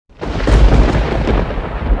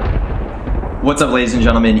What's up, ladies and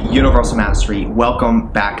gentlemen? Universal Mastery.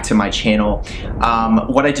 Welcome back to my channel.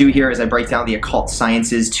 What I do here is I break down the occult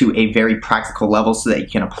sciences to a very practical level so that you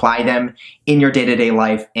can apply them in your day-to-day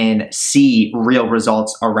life and see real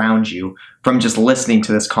results around you from just listening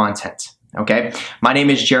to this content. Okay? My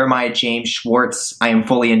name is Jeremiah James Schwartz. I am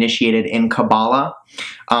fully initiated in Kabbalah,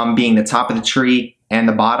 being the top of the tree and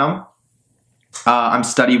the bottom. I'm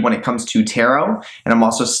studied when it comes to tarot, and I'm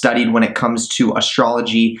also studied when it comes to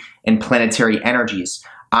astrology and planetary energies.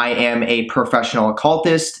 I am a professional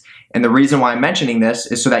occultist, and the reason why I'm mentioning this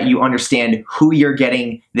is so that you understand who you're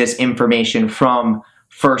getting this information from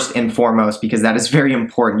first and foremost, because that is very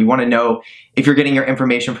important. You want to know if you're getting your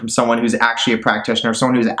information from someone who's actually a practitioner,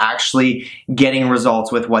 someone who's actually getting results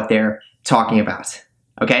with what they're talking about.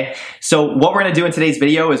 Okay? So what we're going to do in today's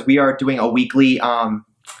video is we are doing a weekly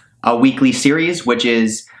series, which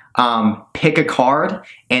is pick a card,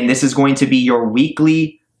 and this is going to be your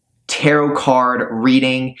weekly tarot card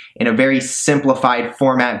reading in a very simplified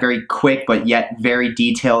format, very quick, but yet very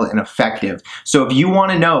detailed and effective. So if you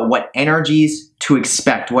want to know what energies to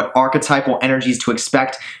expect, what archetypal energies to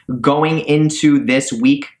expect going into this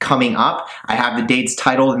week coming up, I have the dates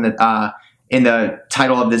titled in the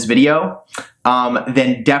title of this video,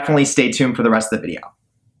 then definitely stay tuned for the rest of the video.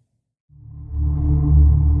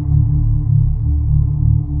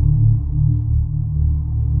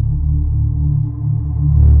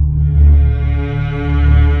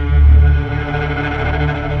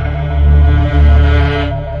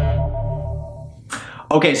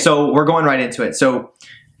 Okay, so we're going right into it. So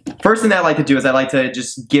first thing that I like to do is I like to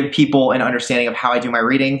just give people an understanding of how I do my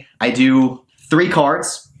reading. I do 3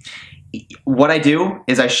 cards. What I do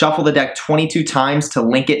is I shuffle the deck 22 times to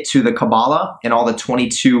link it to the Kabbalah and all the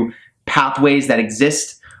 22 pathways that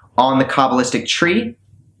exist on the Kabbalistic tree.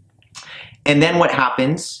 And then what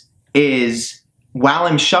happens is while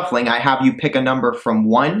I'm shuffling, I have you pick a number from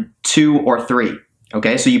 1, 2, or 3.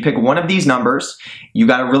 Okay, so you pick one of these numbers, you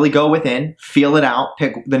gotta really go within, feel it out,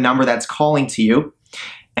 pick the number that's calling to you,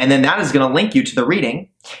 and then that is gonna link you to the reading,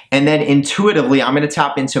 and then intuitively, I'm gonna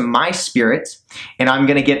tap into my spirit, and I'm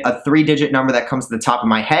gonna get a 3-digit number that comes to the top of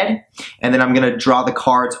my head, and then I'm gonna draw the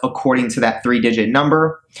cards according to that 3-digit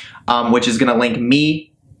number, which is gonna link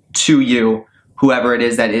me to you, whoever it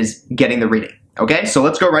is that is getting the reading. Okay, so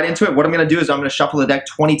let's go right into it. What I'm going to do is I'm going to shuffle the deck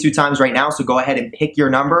 22 times right now, so go ahead and pick your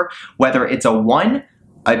number, whether it's a 1,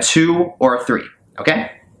 a 2, or a 3,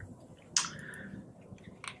 okay?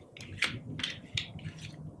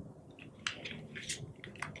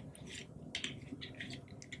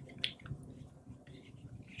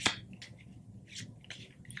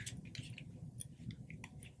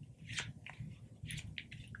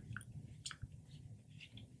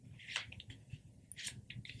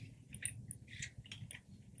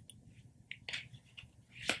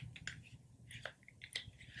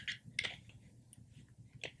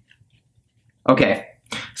 Okay,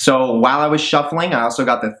 so while I was shuffling, I also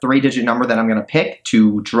got the 3-digit number that I'm going to pick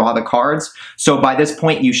to draw the cards. So by this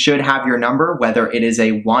point, you should have your number, whether it is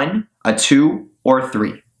a 1, a 2, or a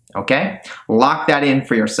 3. Okay, lock that in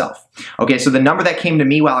for yourself. Okay, so the number that came to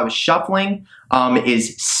me while I was shuffling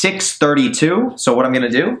is 632. So what I'm going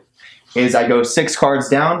to do is I go 6 cards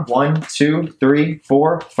down. 1, 2, 3,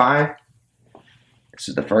 4, 5. This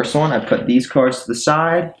is the first one. I put these cards to the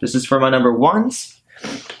side. This is for my number 1s.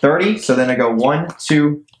 30, so then I go 1,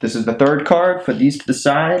 2, this is the 3rd card, put these to the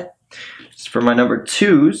side. This is for my number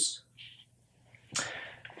 2s.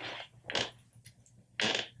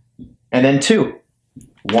 And then 2,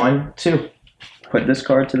 1, 2, put this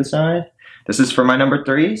card to the side. This is for my number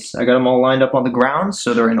 3s. I got them all lined up on the ground,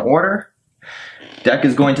 so they're in order. Deck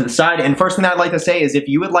is going to the side, and first thing I'd like to say is if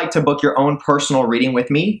you would like to book your own personal reading with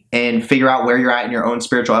me and figure out where you're at in your own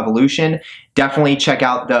spiritual evolution, definitely check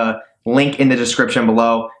out the link in the description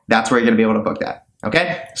below. That's where you're going to be able to book that.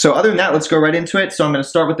 Okay, so other than that, let's go right into it. So I'm going to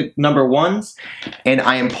start with the number 1s, and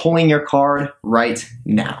I am pulling your card right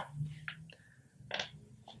now.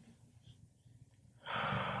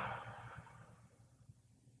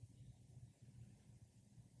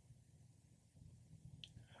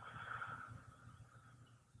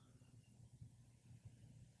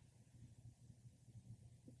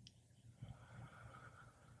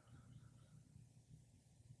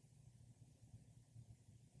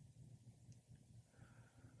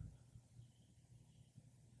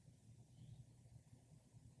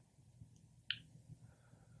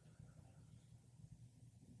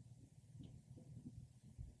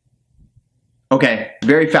 Okay,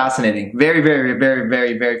 very fascinating. Very, very, very,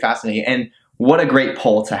 very, very fascinating. And what a great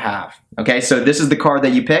poll to have. Okay, so this is the card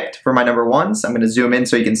that you picked for my number 1s. I'm going to zoom in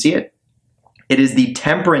so you can see it. It is the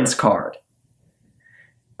Temperance card.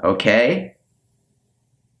 Okay,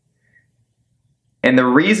 And the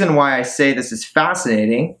reason why I say this is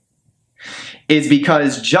fascinating is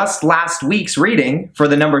because just last week's reading for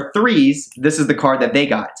the number 3s, this is the card that they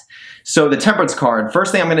got. So the Temperance card,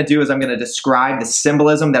 first thing I'm going to do is I'm going to describe the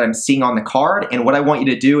symbolism that I'm seeing on the card. And what I want you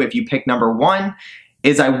to do if you pick number 1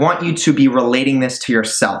 is I want you to be relating this to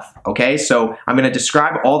yourself, okay? So I'm going to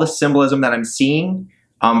describe all the symbolism that I'm seeing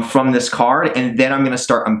from this card, and then I'm going to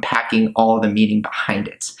start unpacking all of the meaning behind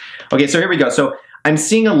it. Okay, so here we go. So I'm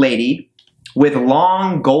seeing a lady with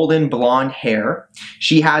long golden blonde hair.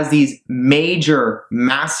 She has these major,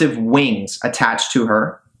 massive wings attached to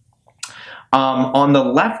her. On the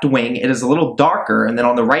left wing, it is a little darker, and then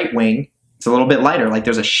on the right wing, it's a little bit lighter. Like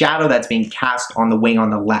there's a shadow that's being cast on the wing on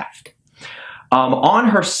the left. On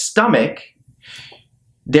her stomach,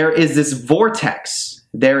 there is this vortex.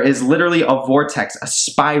 There is literally a vortex, a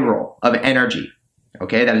spiral of energy,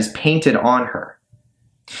 okay, that is painted on her.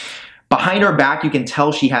 Behind her back, you can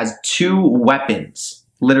tell she has 2 weapons,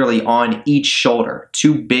 literally on each shoulder.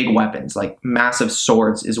 2 big weapons, like massive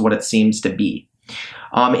swords is what it seems to be.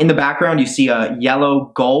 In the background, you see a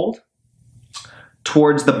yellow gold.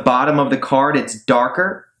 Towards the bottom of the card, it's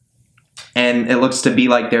darker, and it looks to be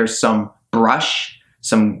like there's some brush,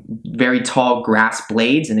 some very tall grass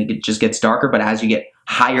blades, and it just gets darker, but as you get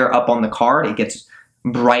higher up on the card, it gets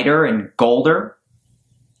brighter and golder.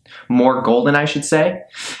 More golden, I should say.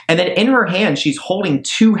 And then in her hand, she's holding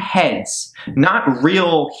 2 heads, not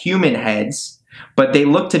real human heads, but they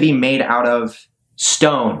look to be made out of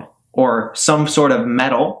stone or some sort of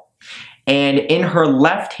metal. And in her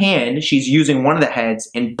left hand, she's using one of the heads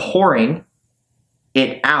and pouring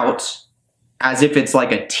it out as if it's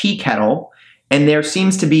like a tea kettle. And there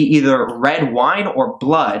seems to be either red wine or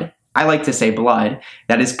blood, I like to say blood,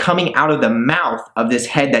 that is coming out of the mouth of this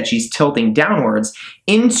head that she's tilting downwards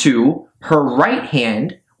into her right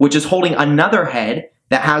hand, which is holding another head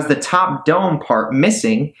that has the top dome part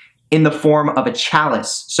missing in the form of a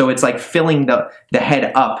chalice. So it's like filling the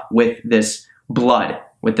head up with this blood,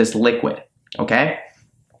 with this liquid, okay?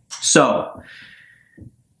 So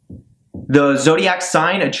the zodiac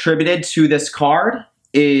sign attributed to this card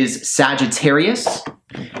is Sagittarius.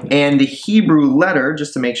 And the Hebrew letter,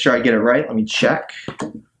 just to make sure I get it right, let me check.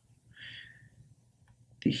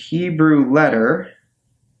 The Hebrew letter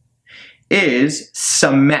is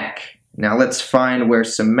Samek. Now let's find where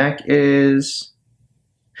Samek is.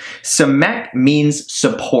 Samek means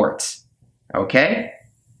support, okay?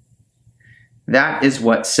 That is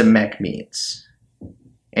what Samek means.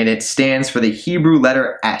 And it stands for the Hebrew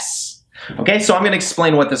letter S. Okay, so I'm going to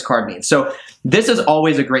explain what this card means. So this is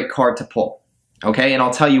always a great card to pull, okay? And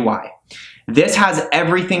I'll tell you why. This has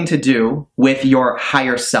everything to do with your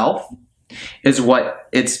higher self, is what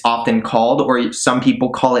it's often called, or some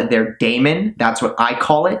people call it their daemon. That's what I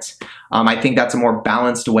call it. I think that's a more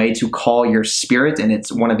balanced way to call your spirit, and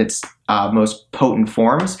it's one of its most potent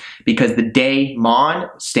forms, because the daemon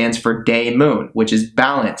stands for day moon, which is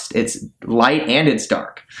balanced. It's light and it's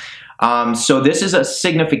dark. So this is a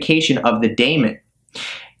signification of the daemon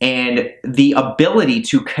and the ability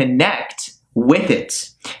to connect with it.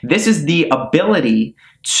 This is the ability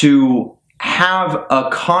to have a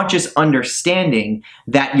conscious understanding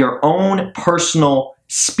that your own personal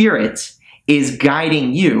spirit is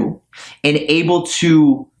guiding you and able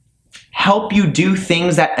to help you do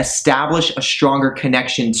things that establish a stronger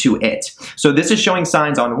connection to it. So this is showing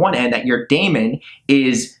signs on one end that your daemon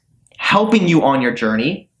is helping you on your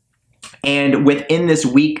journey, and within this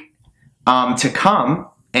week to come,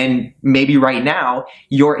 and maybe right now,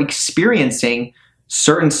 you're experiencing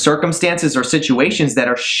certain circumstances or situations that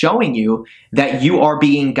are showing you that you are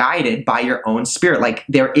being guided by your own spirit. Like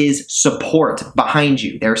there is support behind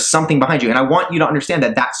you. There's something behind you. And I want you to understand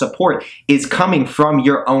that that support is coming from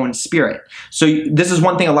your own spirit. So this is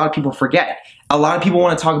one thing a lot of people forget. A lot of people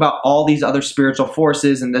want to talk about all these other spiritual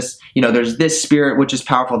forces and this, you know, there's this spirit which is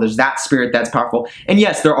powerful, there's that spirit that's powerful. And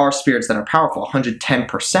yes, there are spirits that are powerful,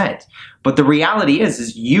 110%. But the reality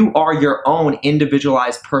is you are your own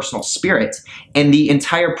individualized personal spirit, and the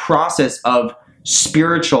entire process of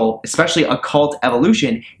spiritual, especially occult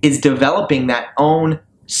evolution, is developing that own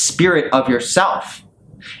spirit of yourself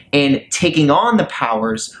and taking on the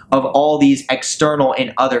powers of all these external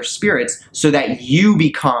and other spirits so that you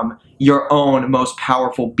become your own most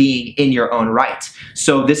powerful being in your own right.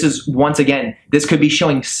 So this is, once again, this could be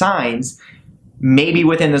showing signs maybe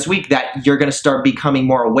within this week that you're going to start becoming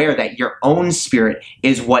more aware that your own spirit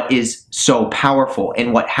is what is so powerful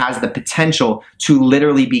and what has the potential to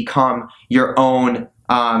literally become your own,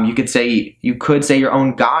 you could say your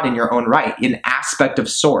own God in your own right, an aspect of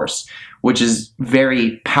source, which is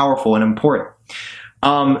very powerful and important.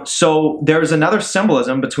 So there's another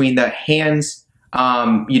symbolism between the hands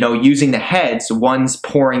using the heads, one's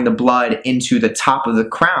pouring the blood into the top of the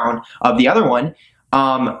crown of the other one.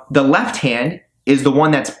 The left hand is the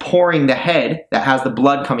one that's pouring the head that has the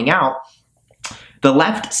blood coming out. The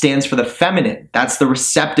left stands for the feminine. That's the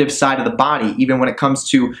receptive side of the body. Even when it comes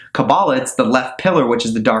to Kabbalah, it's the left pillar, which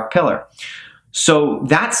is the dark pillar. So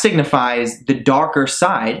that signifies the darker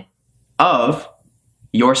side of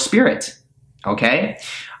your spirit, okay?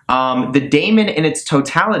 The daemon in its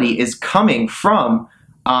totality is coming from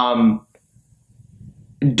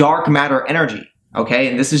dark matter energy, okay?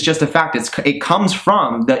 And this is just a fact. It comes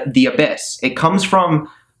from the abyss. It comes from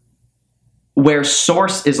where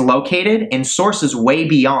source is located, and source is way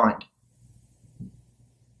beyond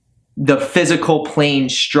the physical plane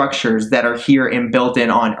structures that are here and built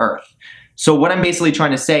in on Earth. So what I'm basically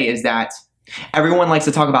trying to say is that everyone likes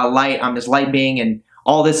to talk about light, I'm this light being and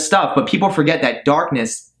all this stuff, but people forget that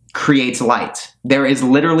darkness creates light. There is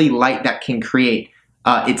literally light that can create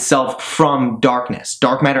itself from darkness.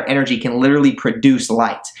 Dark matter energy can literally produce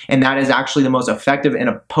light, and that is actually the most effective and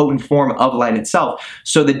a potent form of light itself.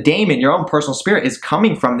 So the daemon, your own personal spirit, is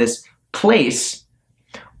coming from this place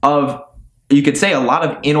of, you could say, a lot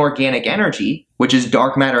of inorganic energy, which is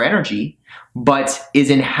dark matter energy, but is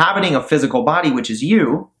inhabiting a physical body, which is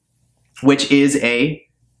you, which is a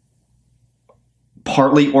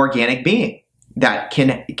partly organic being that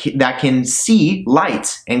can see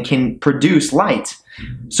light and can produce light.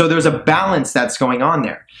 So there's a balance that's going on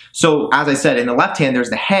there. So as I said, in the left hand, there's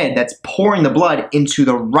the head that's pouring the blood into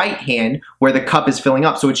the right hand where the cup is filling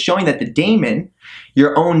up. So it's showing that the daemon,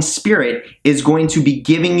 your own spirit, is going to be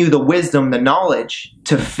giving you the wisdom, the knowledge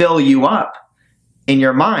to fill you up in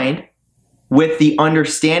your mind with the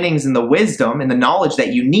understandings and the wisdom and the knowledge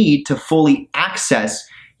that you need to fully access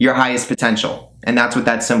your highest potential. And that's what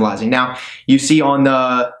that's symbolizing. Now, you see on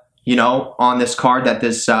the, on this card that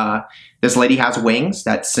this lady has wings.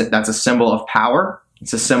 That's a symbol of power.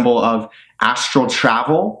 It's a symbol of astral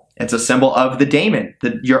travel. It's a symbol of the daemon,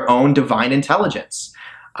 your own divine intelligence.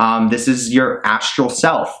 This is your astral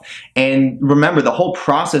self. And remember, the whole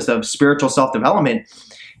process of spiritual self-development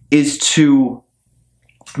is to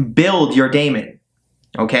build your daemon,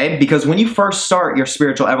 okay? Because when you first start your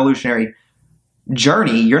spiritual evolutionary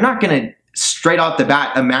journey, you're not going to straight off the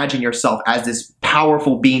bat imagine yourself as this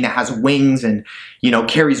powerful being that has wings and,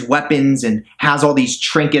 carries weapons and has all these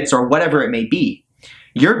trinkets or whatever it may be.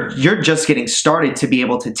 You're just getting started to be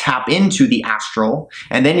able to tap into the astral,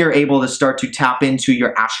 and then you're able to start to tap into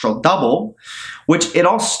your astral double, which it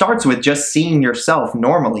all starts with just seeing yourself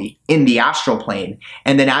normally in the astral plane.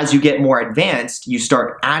 And then as you get more advanced, you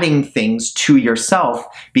start adding things to yourself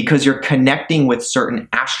because you're connecting with certain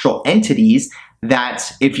astral entities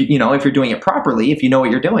that if you're doing it properly, if you know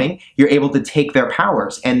what you're doing, you're able to take their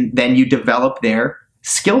powers, and then you develop their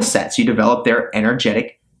skill sets, you develop their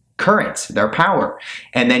energetic currents, their power.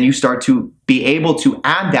 And then you start to be able to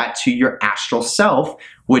add that to your astral self,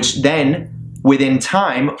 which then within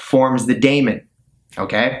time forms the daemon,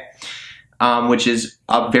 okay? Which is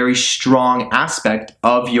a very strong aspect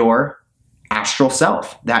of your astral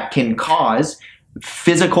self that can cause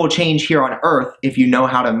physical change here on Earth if you know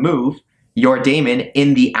how to move your daemon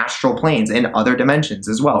in the astral planes and other dimensions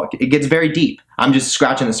as well. It gets very deep. I'm just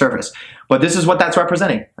scratching the surface. But this is what that's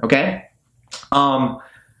representing, okay?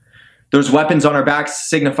 Those weapons on her back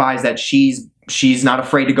signifies that she's not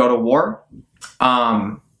afraid to go to war.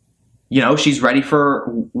 She's ready for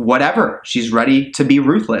whatever. She's ready to be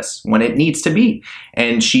ruthless when it needs to be.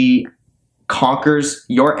 And she conquers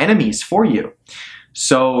your enemies for you.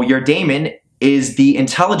 So your daemon is the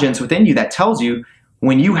intelligence within you that tells you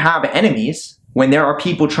when you have enemies, when there are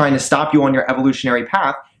people trying to stop you on your evolutionary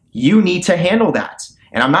path, you need to handle that.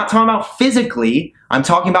 And I'm not talking about physically, I'm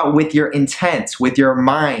talking about with your intent, with your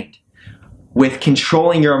mind, with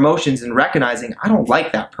controlling your emotions and recognizing, I don't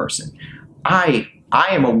like that person. I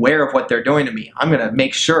am aware of what they're doing to me. I'm going to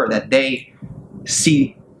make sure that they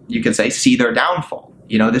see their downfall.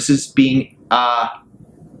 This is being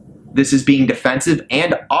defensive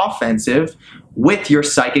and offensive with your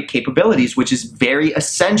psychic capabilities, which is very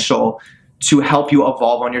essential to help you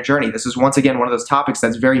evolve on your journey. This is once again one of those topics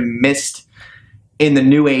that's very missed in the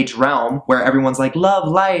new age realm, where everyone's like, love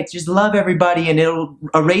light, just love everybody and it'll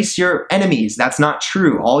erase your enemies. That's not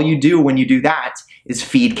true. All you do when you do that is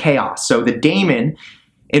feed chaos. So the daemon,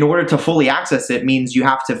 in order to fully access it, means you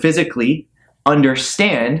have to physically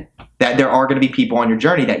understand that there are going to be people on your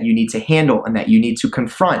journey that you need to handle and that you need to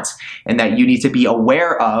confront and that you need to be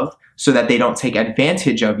aware of so that they don't take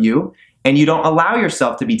advantage of you and you don't allow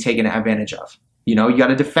yourself to be taken advantage of. You got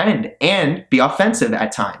to defend and be offensive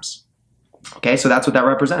at times. Okay, so that's what that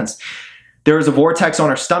represents. There is a vortex on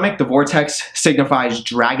our stomach. The vortex signifies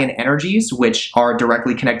dragon energies, which are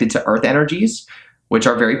directly connected to earth energies, which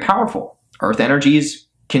are very powerful. Earth energies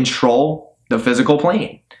control the physical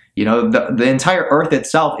plane. You know, the entire earth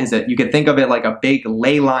itself is that you can think of it like a big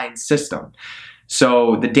ley line system.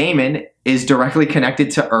 So the daemon is directly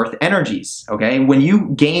connected to earth energies, okay? When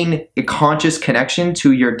you gain a conscious connection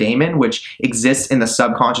to your daemon, which exists in the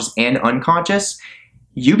subconscious and unconscious,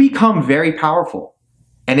 you become very powerful.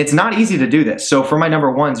 And it's not easy to do this. So for my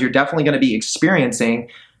number ones, you're definitely going to be experiencing,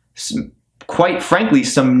 quite frankly,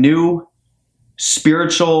 some new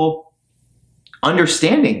spiritual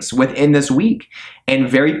understandings within this week and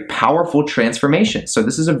very powerful transformations. So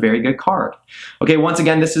this is a very good card. Okay, once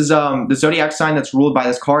again, this is the zodiac sign that's ruled by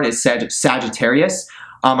this card is Sagittarius.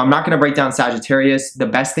 I'm not going to break down Sagittarius. The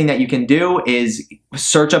best thing that you can do is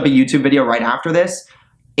search up a YouTube video right after this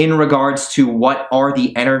in regards to what are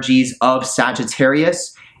the energies of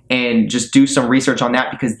Sagittarius, and just do some research on that,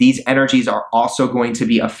 because these energies are also going to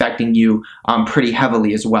be affecting you pretty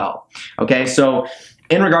heavily as well. Okay, so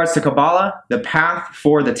in regards to Kabbalah, the path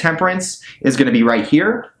for the temperance is going to be right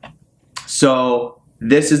here. So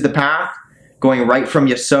this is the path going right from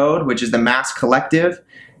Yesod, which is the mass collective,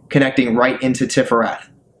 connecting right into Tifereth.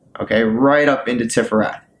 Okay, right up into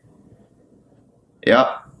Tifereth. Yep.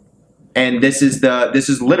 And this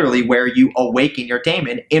is literally where you awaken your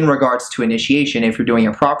daemon in regards to initiation. If you're doing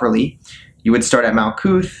it properly, you would start at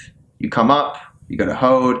Malkuth, you come up, you go to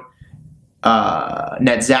Hod,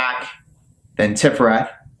 Netzach, then Tifereth,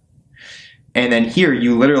 and then here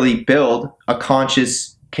you literally build a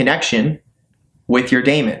conscious connection with your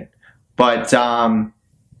daemon. But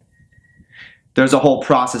there's a whole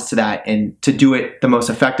process to that, and to do it the most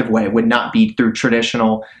effective way would not be through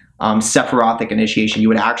traditional Sephirothic initiation. You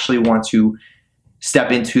would actually want to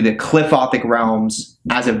step into the Cliffothic realms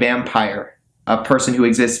as a vampire, a person who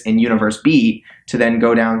exists in Universe B, to then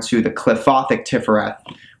go down to the Cliffothic Tifereth,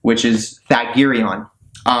 which is Thagirion.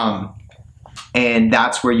 And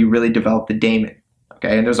that's where you really develop the daemon.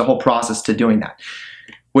 Okay, and there's a whole process to doing that,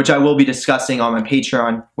 which I will be discussing on my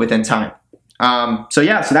Patreon within time. So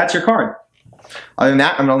yeah, so that's your card. Other than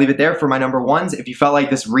that, I'm going to leave it there for my number ones. If you felt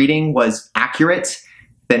like this reading was accurate,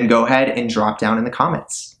 then go ahead and drop down in the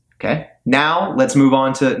comments. Okay, now let's move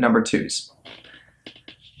on to number twos.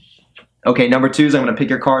 Okay, number twos, I'm going to pick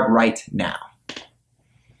your card right now.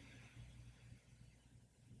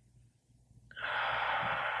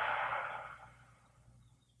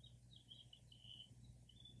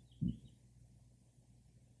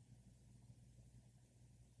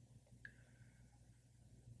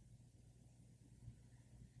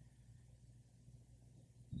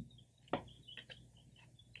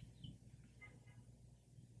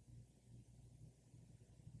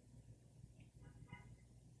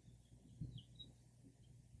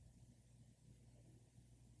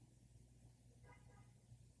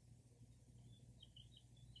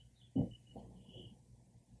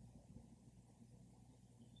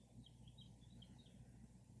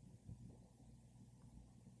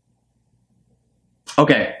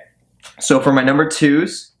 Okay, so for my number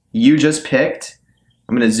twos, you just picked,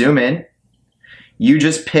 I'm going to zoom in, you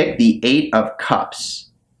just picked the 8 of Cups.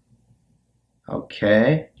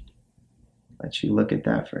 Okay, let you look at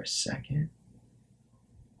that for a second.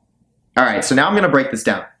 All right, so now I'm going to break this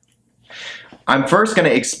down. I'm first going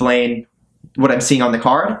to explain what I'm seeing on the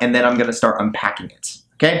card, and then I'm going to start unpacking it.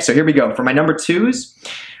 Okay, so here we go. For my number twos,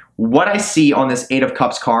 what I see on this 8 of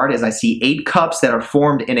Cups card is I see 8 cups that are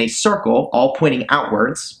formed in a circle, all pointing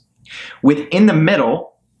outwards. Within the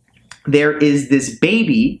middle, there is this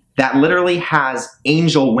baby that literally has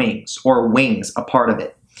angel wings, or wings, a part of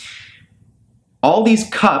it. All these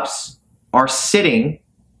cups are sitting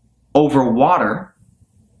over water,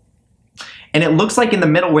 and it looks like in the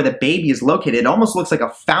middle where the baby is located, it almost looks like a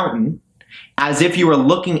fountain, as if you were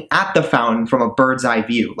looking at the fountain from a bird's eye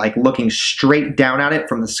view, like looking straight down at it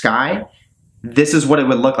from the sky. This is what it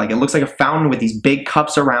would look like. It looks like a fountain with these big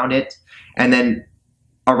cups around it, and then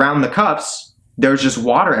around the cups, there's just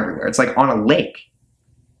water everywhere. It's like on a lake.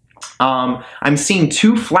 I'm seeing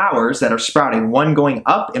 2 flowers that are sprouting, one going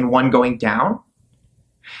up and one going down.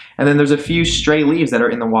 And then there's a few stray leaves that are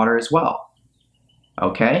in the water as well.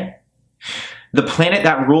 Okay? The planet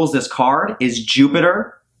that rules this card is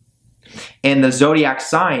Jupiter, and the zodiac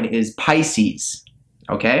sign is Pisces.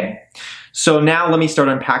 Okay? So now let me start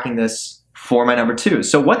unpacking this for my number 2.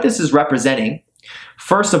 So what this is representing,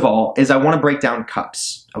 first of all, is I want to break down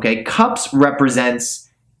cups. Okay? Cups represents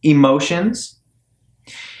emotions.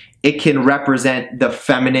 It can represent the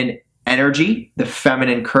feminine energy, the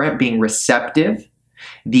feminine current being receptive,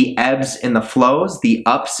 the ebbs and the flows, the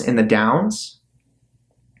ups and the downs.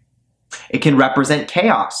 It can represent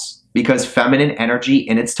chaos because feminine energy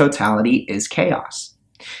in its totality is chaos.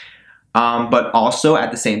 But also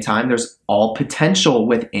at the same time, there's all potential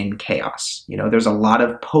within chaos. You know, there's a lot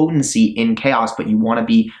of potency in chaos, but you want to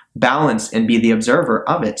be balanced and be the observer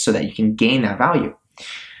of it so that you can gain that value.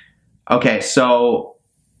 Okay, so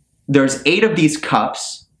there's 8 of these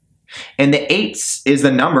cups, and the 8 is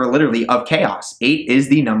the number literally of chaos. 8 is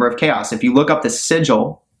the number of chaos. If you look up the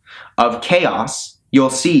sigil of chaos, you'll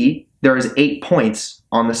see there is 8 points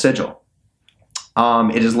on the sigil.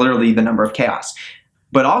 It is literally the number of chaos.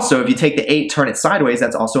 But also, if you take the 8, turn it sideways,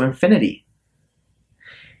 that's also infinity.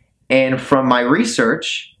 And from my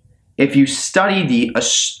research, if you study the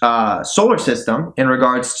solar system in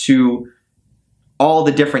regards to all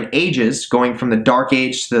the different ages, going from the Dark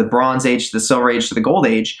Age to the Bronze Age to the Silver Age to the Gold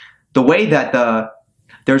Age, the way that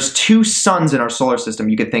there's 2 suns in our solar system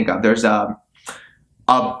you could think of. There's a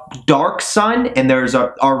dark sun and there's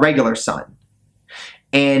our regular sun.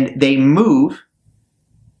 And they move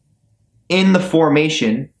in the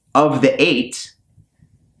formation of the 8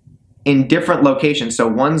 in different locations. So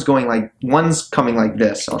one's coming like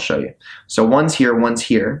this. I'll show you. So one's here, one's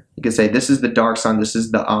here. You could say this is the dark sun, this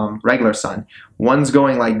is the regular sun. One's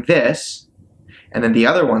going like this, and then the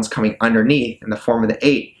other one's coming underneath in the form of the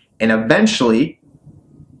 8. And eventually,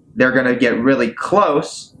 they're going to get really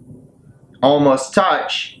close, almost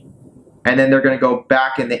touch, and then they're going to go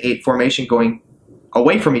back in the 8 formation going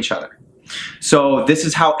away from each other. So this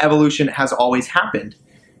is how evolution has always happened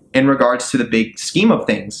in regards to the big scheme of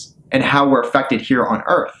things and how we're affected here on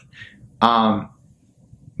Earth,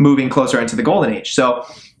 moving closer into the Golden Age. So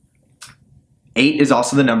 8 is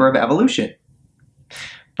also the number of evolution,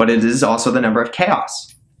 but it is also the number of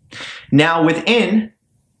chaos. Now within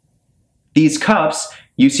these cups,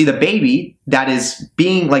 you see the baby that is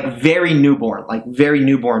being like very newborn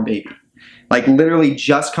baby, like literally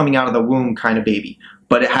just coming out of the womb kind of baby.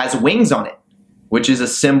 But it has wings on it, which is a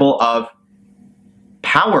symbol of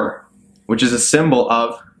power, which is a symbol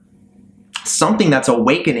of something that's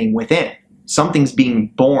awakening within. Something's being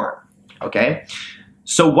born, okay?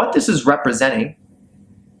 So what this is representing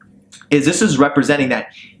is that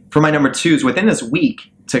for my number 2s, within this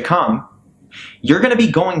week to come, you're going to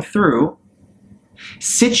be going through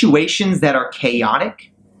situations that are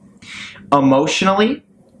chaotic emotionally.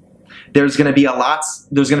 There's going to be a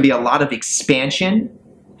lot of expansion.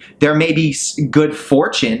 There may be good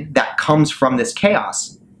fortune that comes from this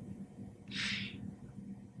chaos.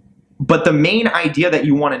 But the main idea that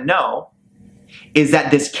you want to know is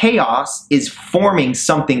that this chaos is forming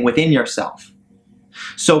something within yourself.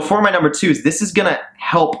 So for my number 2s, this is going to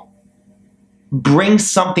help bring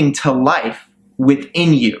something to life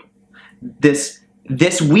within you. This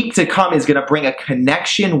week to come is going to bring a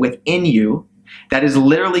connection within you that is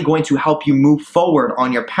literally going to help you move forward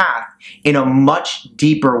on your path in a much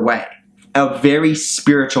deeper way, a very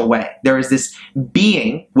spiritual way. There is this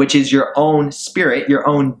being, which is your own spirit, your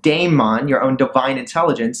own daemon, your own divine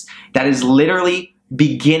intelligence, that is literally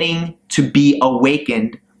beginning to be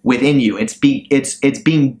awakened within you. It's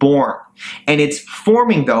being born. And it's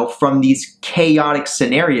forming, though, from these chaotic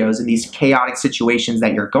scenarios and these chaotic situations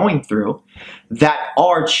that you're going through that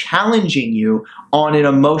are challenging you on an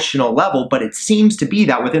emotional level. But it seems to be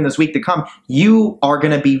that within this week to come, you are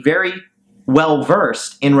going to be very well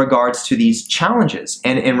versed in regards to these challenges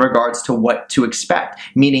and in regards to what to expect,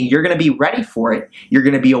 meaning you're going to be ready for it, you're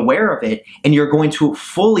going to be aware of it, and you're going to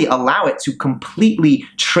fully allow it to completely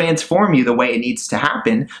transform you the way it needs to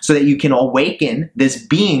happen so that you can awaken this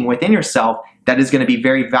being within yourself that is going to be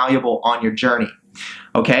very valuable on your journey.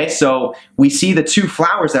 Okay, so we see the 2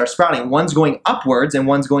 flowers that are sprouting. One's going upwards and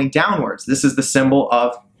one's going downwards. This is the symbol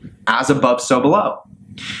of as above, so below.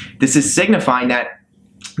 This is signifying that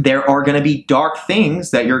there are going to be dark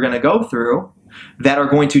things that you're going to go through that are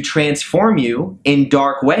going to transform you in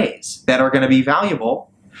dark ways that are going to be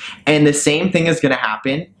valuable. And the same thing is going to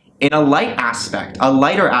happen in a light aspect, a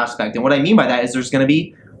lighter aspect. And what I mean by that is there's going to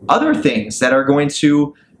be other things that are going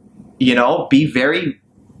to, you know, be very,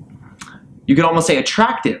 you could almost say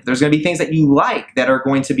attractive. There's going to be things that you like that are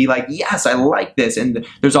going to be like, yes, I like this. And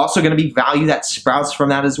there's also going to be value that sprouts from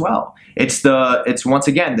that as well. It's once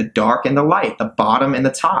again, the dark and the light, the bottom and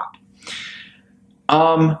the top.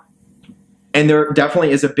 And there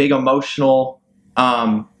definitely is a big emotional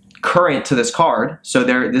current to this card. So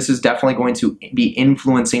this is definitely going to be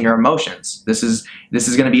influencing your emotions. This is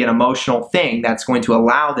going to be an emotional thing that's going to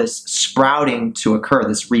allow this sprouting to occur,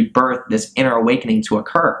 this rebirth, this inner awakening to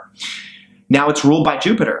occur. Now it's ruled by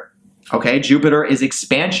Jupiter. Okay, Jupiter is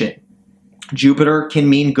expansion. Jupiter can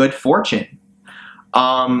mean good fortune.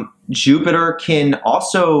 Jupiter can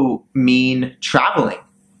also mean traveling.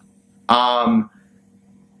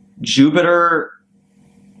 Jupiter,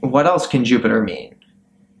 what else can Jupiter mean?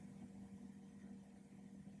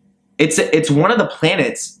 It's one of the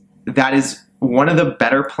planets that is one of the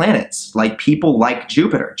better planets. Like, people like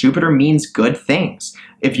Jupiter. Jupiter means good things.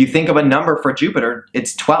 If you think of a number for Jupiter,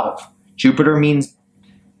 it's 12. Jupiter means,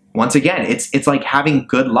 once again, it's like having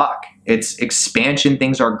good luck. It's expansion.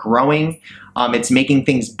 Things are growing. It's making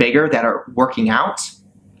things bigger that are working out.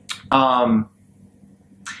 And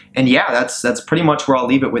yeah, that's pretty much where I'll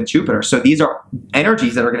leave it with Jupiter. So these are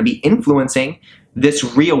energies that are going to be influencing this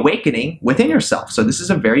reawakening within yourself. So this is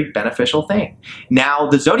a very beneficial thing. Now,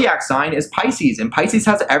 the zodiac sign is Pisces, and Pisces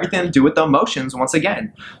has everything to do with the emotions once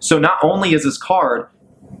again. So not only is this card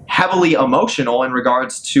heavily emotional in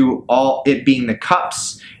regards to all it being the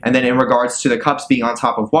cups, and then in regards to the cups being on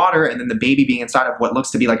top of water, and then the baby being inside of what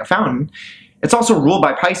looks to be like a fountain, it's also ruled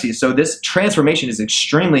by Pisces. So this transformation is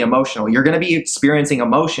extremely emotional. You're going to be experiencing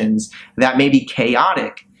emotions that may be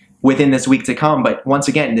chaotic within this week to come. But once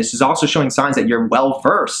again, this is also showing signs that you're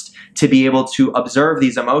well-versed to be able to observe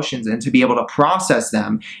these emotions and to be able to process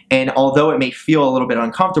them. And although it may feel a little bit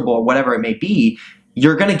uncomfortable, whatever it may be,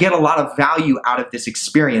 you're going to get a lot of value out of this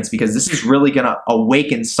experience, because this is really going to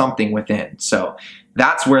awaken something within. So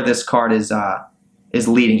that's where this card is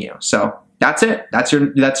leading you. So that's it. That's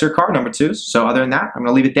your card, number 2. So other than that, I'm going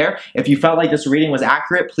to leave it there. If you felt like this reading was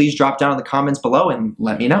accurate, please drop down in the comments below and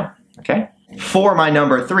let me know. Okay? For my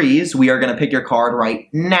number 3s, we are going to pick your card right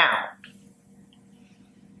now.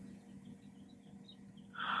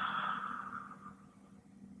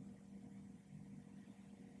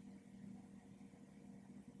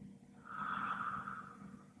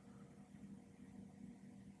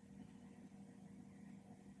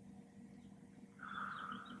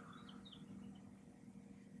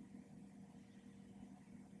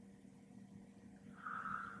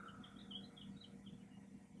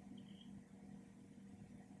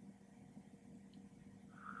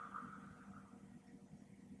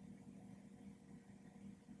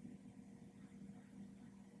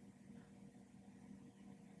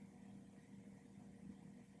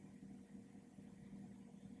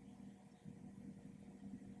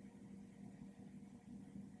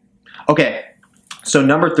 Okay, so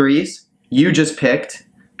number 3s, you just picked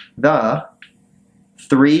the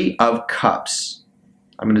 3 of Cups.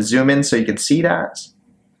 I'm going to zoom in so you can see that.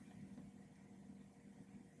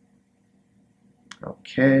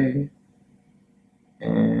 Okay,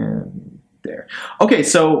 and there. Okay,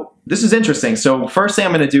 so this is interesting. So first thing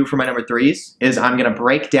I'm going to do for my number 3s is I'm going to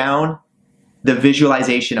break down the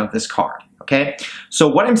visualization of this card, okay? So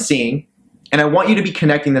what I'm seeing, and I want you to be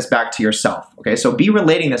connecting this back to yourself, okay? So be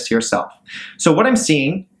relating this to yourself. So what I'm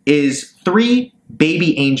seeing is 3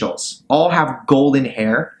 baby angels, all have golden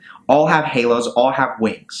hair, all have halos, all have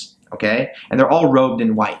wings, okay? And they're all robed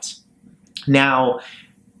in white. Now,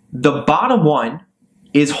 the bottom one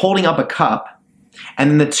is holding up a cup,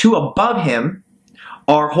 and then the 2 above him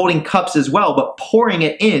are holding cups as well, but pouring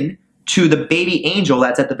it in to the baby angel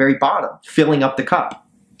that's at the very bottom, filling up the cup.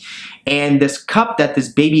 And this cup that this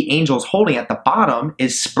baby angel is holding at the bottom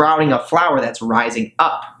is sprouting a flower that's rising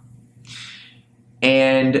up.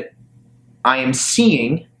 And I am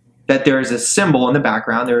seeing that there is a symbol in the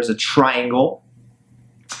background. There is a triangle.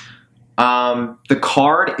 The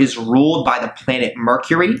card is ruled by the planet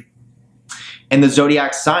Mercury. And the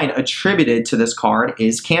zodiac sign attributed to this card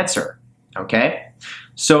is Cancer. Okay?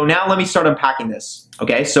 So now let me start unpacking this.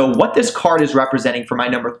 Okay, so what this card is representing for my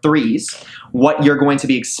number 3s, what you're going to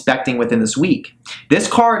be expecting within this week. This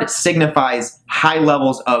card signifies high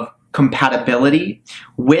levels of compatibility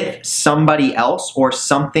with somebody else or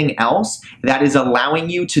something else that is allowing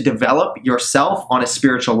you to develop yourself on a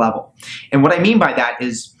spiritual level. And what I mean by that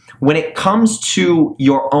is when it comes to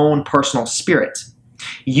your own personal spirit,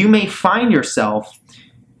 you may find yourself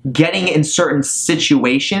getting in certain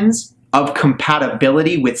situations of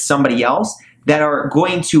compatibility with somebody else that are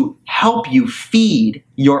going to help you feed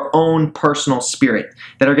your own personal spirit,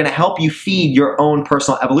 that are going to help you feed your own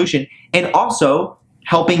personal evolution, and also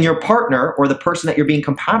helping your partner or the person that you're being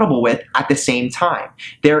compatible with at the same time.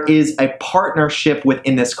 There is a partnership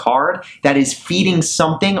within this card that is feeding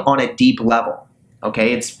something on a deep level.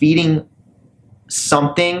 Okay, it's feeding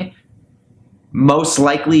something, most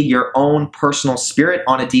likely your own personal spirit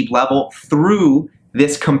on a deep level through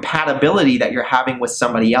this compatibility that you're having with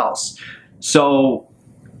somebody else. So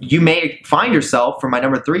you may find yourself, for my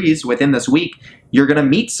number 3s within this week, you're going to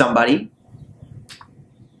meet somebody,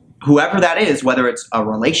 whoever that is, whether it's a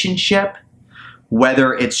relationship,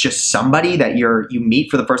 whether it's just somebody that you meet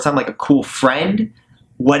for the first time, like a cool friend,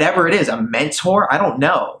 whatever it is, a mentor, I don't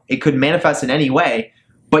know. It could manifest in any way,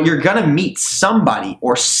 but you're going to meet somebody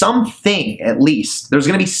or something, at least. There's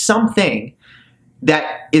going to be something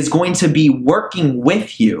that is going to be working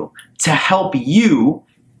with you to help you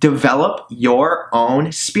develop your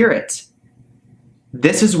own spirit.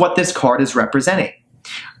 This is what this card is representing.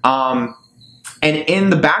 And in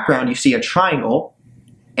the background, you see a triangle,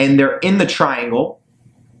 and they're in the triangle.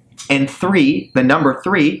 And 3, the number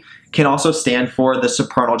 3, can also stand for the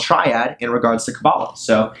supernal triad in regards to Kabbalah.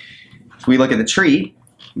 So if we look at the tree,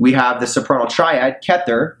 we have the supernal triad,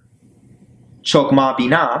 Keter, Chokmah,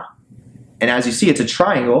 Binah, and as you see, it's a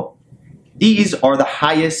triangle. These are the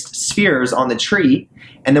highest spheres on the tree,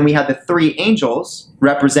 and then we have the 3 angels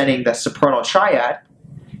representing the supernal triad,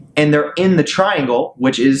 and they're in the triangle,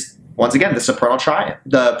 which is, once again, the supernal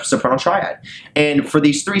triad. And for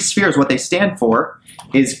these 3 spheres, what they stand for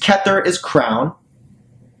is Keter is crown.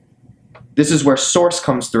 This is where source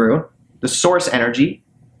comes through, the source energy.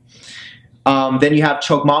 Then you have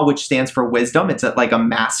Chokmah, which stands for wisdom. It's like a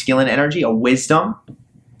masculine energy, a wisdom.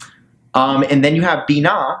 And then you have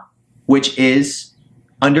Binah, which is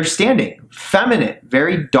understanding, feminine,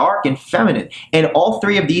 very dark and feminine. And all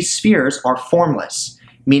 3 of these spheres are formless,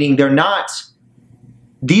 meaning they're not,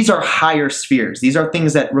 these are higher spheres. These are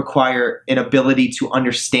things that require an ability to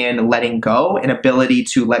understand letting go, an ability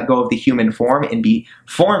to let go of the human form and be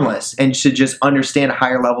formless, and to just understand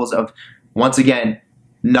higher levels of, once again,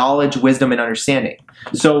 knowledge, wisdom, and understanding.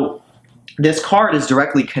 So this card is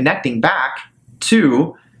directly connecting back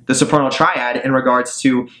to the supernal triad in regards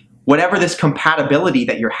to whatever this compatibility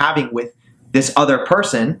that you're having with this other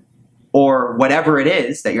person, or whatever it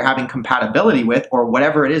is that you're having compatibility with, or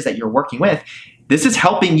whatever it is that you're working with. This is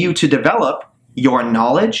helping you to develop your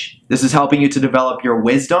knowledge. This is helping you to develop your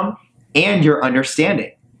wisdom and your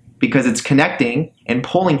understanding, because it's connecting and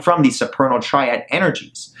pulling from these supernal triad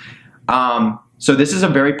energies. So this is a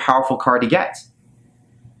very powerful card to get.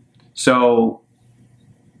 So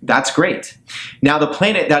that's great. Now the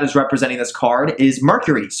planet that is representing this card is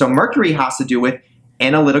Mercury. So Mercury has to do with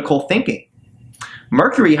analytical thinking.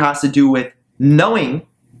 Mercury has to do with knowing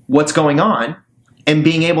what's going on and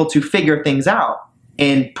being able to figure things out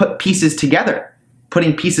and put pieces together,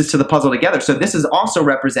 putting pieces to the puzzle together. So this is also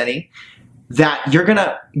representing that you're going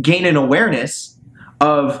to gain an awareness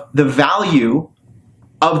of the value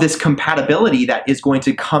of this compatibility that is going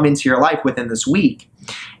to come into your life within this week.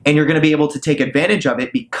 And you're going to be able to take advantage of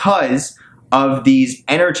it because of these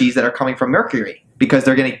energies that are coming from Mercury, because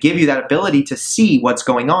they're going to give you that ability to see what's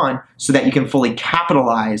going on so that you can fully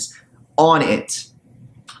capitalize on it.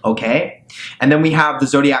 Okay? And then we have the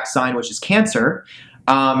zodiac sign, which is Cancer.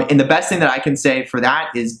 And the best thing that I can say for that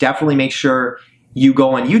is definitely make sure you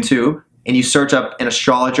go on YouTube and you search up an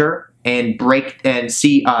astrologer and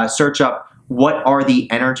search up what are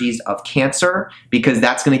the energies of Cancer, because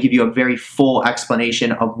that's going to give you a very full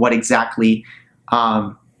explanation of what exactly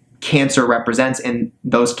Cancer represents, and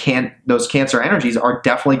those Cancer energies are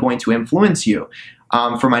definitely going to influence you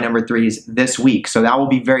for my number 3s this week. So that will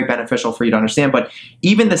be very beneficial for you to understand. But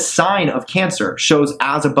even the sign of Cancer shows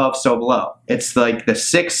as above, so below. It's like the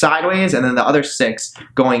 6 sideways and then the other 6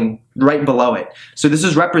 going right below it. So this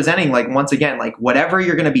is representing, like, once again, like whatever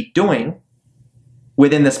you're going to be doing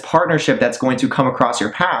within this partnership that's going to come across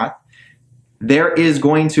your path, there is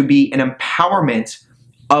going to be an empowerment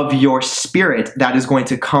of your spirit that is going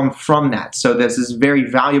to come from that. So this is very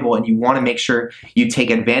valuable, and you want to make sure you take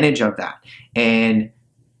advantage of that and,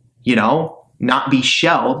 you know, not be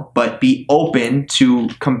shelled, but be open to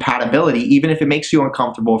compatibility, even if it makes you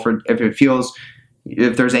uncomfortable,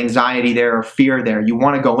 if there's anxiety there or fear there. You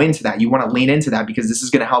want to go into that. You want to lean into that, because this is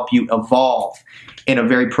going to help you evolve in a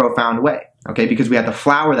very profound way. Okay, because we have the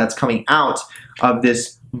flower that's coming out of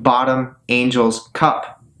this bottom angel's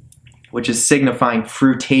cup, which is signifying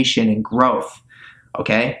fruition and growth.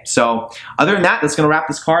 Okay, so other than that, that's going to wrap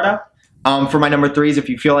this card up. For my number 3s, if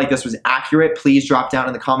you feel like this was accurate, please drop down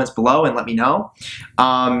in the comments below and let me know.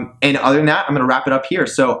 And other than that, I'm going to wrap it up here.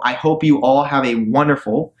 So I hope you all have a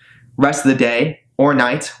wonderful rest of the day or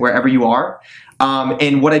night, wherever you are.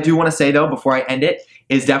 And what I do want to say, though, before I end it,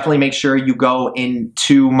 is definitely make sure you go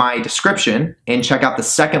into my description and check out the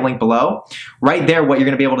second link below. Right there, what you're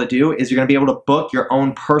going to be able to do is you're going to be able to book your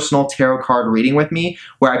own personal tarot card reading with me,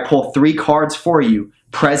 where I pull 3 cards for you: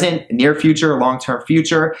 present, near future, long-term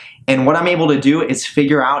future. And what I'm able to do is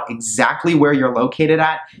figure out exactly where you're located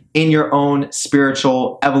at in your own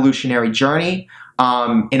spiritual evolutionary journey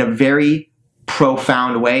in a very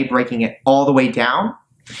profound way, breaking it all the way down.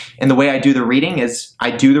 And the way I do the reading is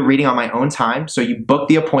I do the reading on my own time. So you book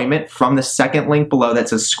the appointment from the second link below that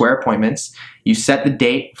says Square Appointments. You set the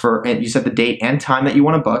date and time that you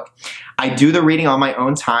want to book. I do the reading on my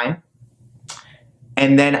own time.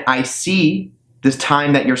 and then I see this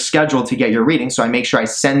time that you're scheduled to get your reading, so I make sure I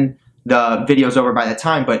send the videos over by that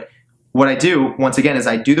time. But what I do, once again, is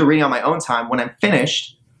I do the reading on my own time. When I'm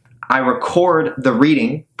finished, I record the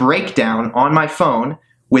reading breakdown on my phone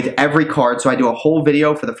with every card. So I do a whole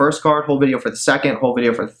video for the first card, whole video for the second, whole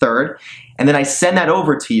video for the third, and then I send that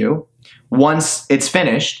over to you once it's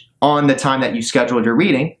finished on the time that you scheduled your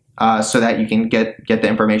reading, so that you can get the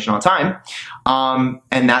information on time.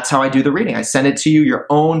 And that's how I do the reading. I send it to you, your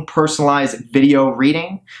own personalized video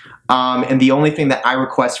reading. And the only thing that I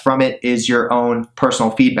request from it is your own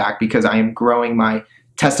personal feedback, because I am growing my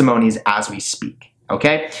testimonies as we speak.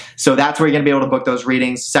 Okay, so that's where you're gonna be able to book those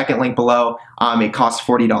readings. Second link below. It costs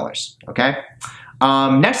 $40. Okay.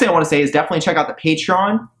 Next thing I want to say is definitely check out the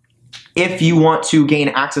Patreon if you want to gain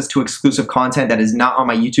access to exclusive content that is not on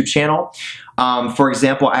my YouTube channel. For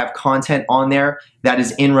example, I have content on there that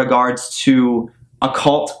is in regards to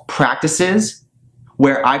occult practices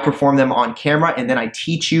where I perform them on camera and then I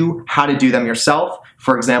teach you how to do them yourself.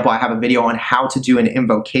 For example, I have a video on how to do an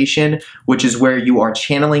invocation, which is where you are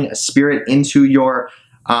channeling a spirit into your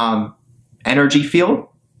energy field,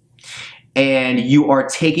 and you are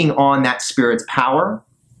taking on that spirit's power,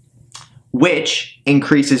 which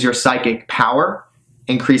increases your psychic power,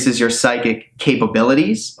 increases your psychic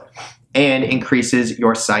capabilities, and increases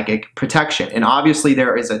your psychic protection. And obviously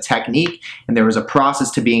there is a technique and there is a process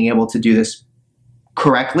to being able to do this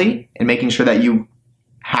correctly and making sure that you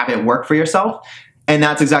have it work for yourself. And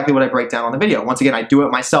that's exactly what I break down on the video. Once again, I do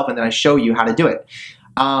it myself and then I show you how to do it.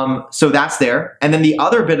 So that's there. And then the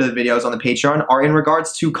other bit of the videos on the Patreon are in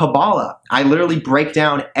regards to Kabbalah. I literally break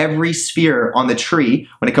down every sphere on the tree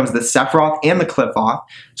when it comes to the Sephiroth and the Qliphoth,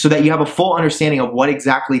 so that you have a full understanding of what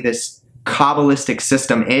exactly this Kabbalistic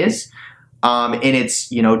system is in its,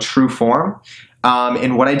 true form.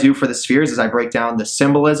 And what I do for the spheres is I break down the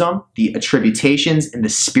symbolism, the attributations, and the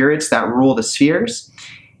spirits that rule the spheres.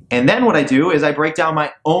 And then what I do is I break down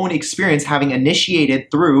my own experience having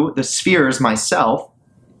initiated through the spheres myself,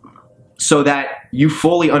 so that you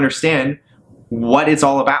fully understand what it's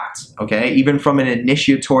all about, okay? Even from an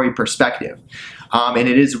initiatory perspective. And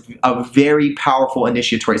it is a very powerful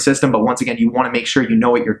initiatory system, but once again, you wanna make sure you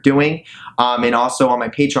know what you're doing. And also on my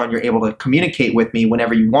Patreon, you're able to communicate with me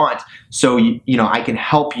whenever you want, so I can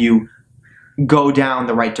help you go down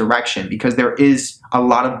the right direction, because there is a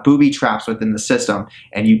lot of booby traps within the system,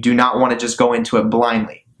 and you do not wanna just go into it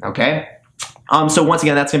blindly, okay? So once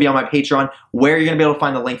again, that's gonna be on my Patreon. Where you're gonna be able to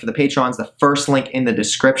find the link for the Patreon is the first link in the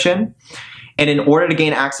description. And in order to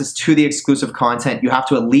gain access to the exclusive content, you have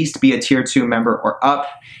to at least be a tier 2 member or up.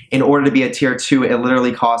 In order to be a tier 2, it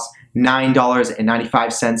literally costs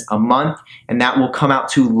 $9.95 a month, and that will come out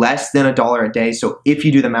to less than $1 a day. So if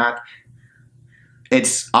you do the math,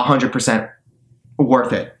 it's 100%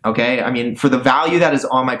 worth it, okay? I mean, for the value that is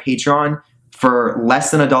on my Patreon, for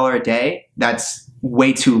less than $1 a day, that's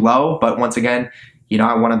way too low. But once again,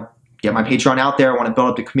 I want to get my Patreon out there. I want to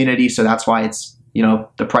build up the community, so that's why it's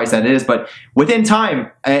the price that it is. But within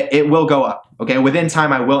time, it will go up, okay? Within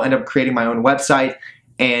time, I will end up creating my own website,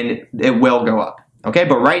 and it will go up, okay?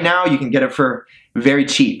 But right now, you can get it for very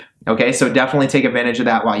cheap, okay? So definitely take advantage of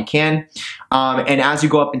that while you can. And as you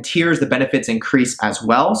go up in tiers, the benefits increase as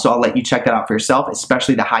well. So I'll let you check that out for yourself,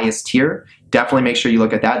 especially the highest tier. Definitely make sure you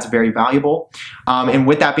look at that. It's very valuable. And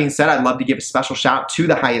with that being said, I'd love to give a special shout out to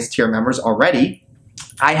the highest tier members already.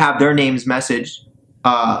 I have their names messaged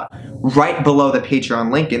right below the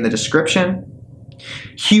Patreon link in the description.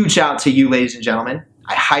 Huge shout out to you, ladies and gentlemen.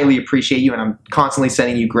 I highly appreciate you, and I'm constantly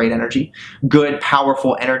sending you great energy, good,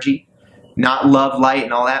 powerful energy, not love, light,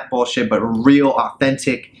 and all that bullshit, but real,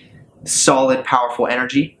 authentic, solid, powerful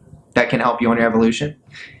energy that can help you on your evolution.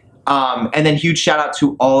 And then huge shout out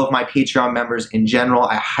to all of my Patreon members in general.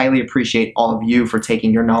 I highly appreciate all of you for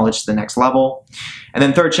taking your knowledge to the next level. And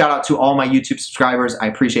then third shout out to all my YouTube subscribers. I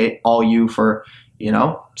appreciate all you for,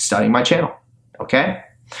 studying my channel, okay?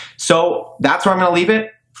 So that's where I'm gonna leave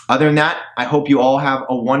it. Other than that, I hope you all have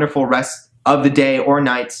a wonderful rest of the day or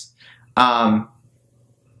nights. And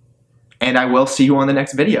I will see you on the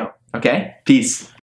next video, okay? Peace.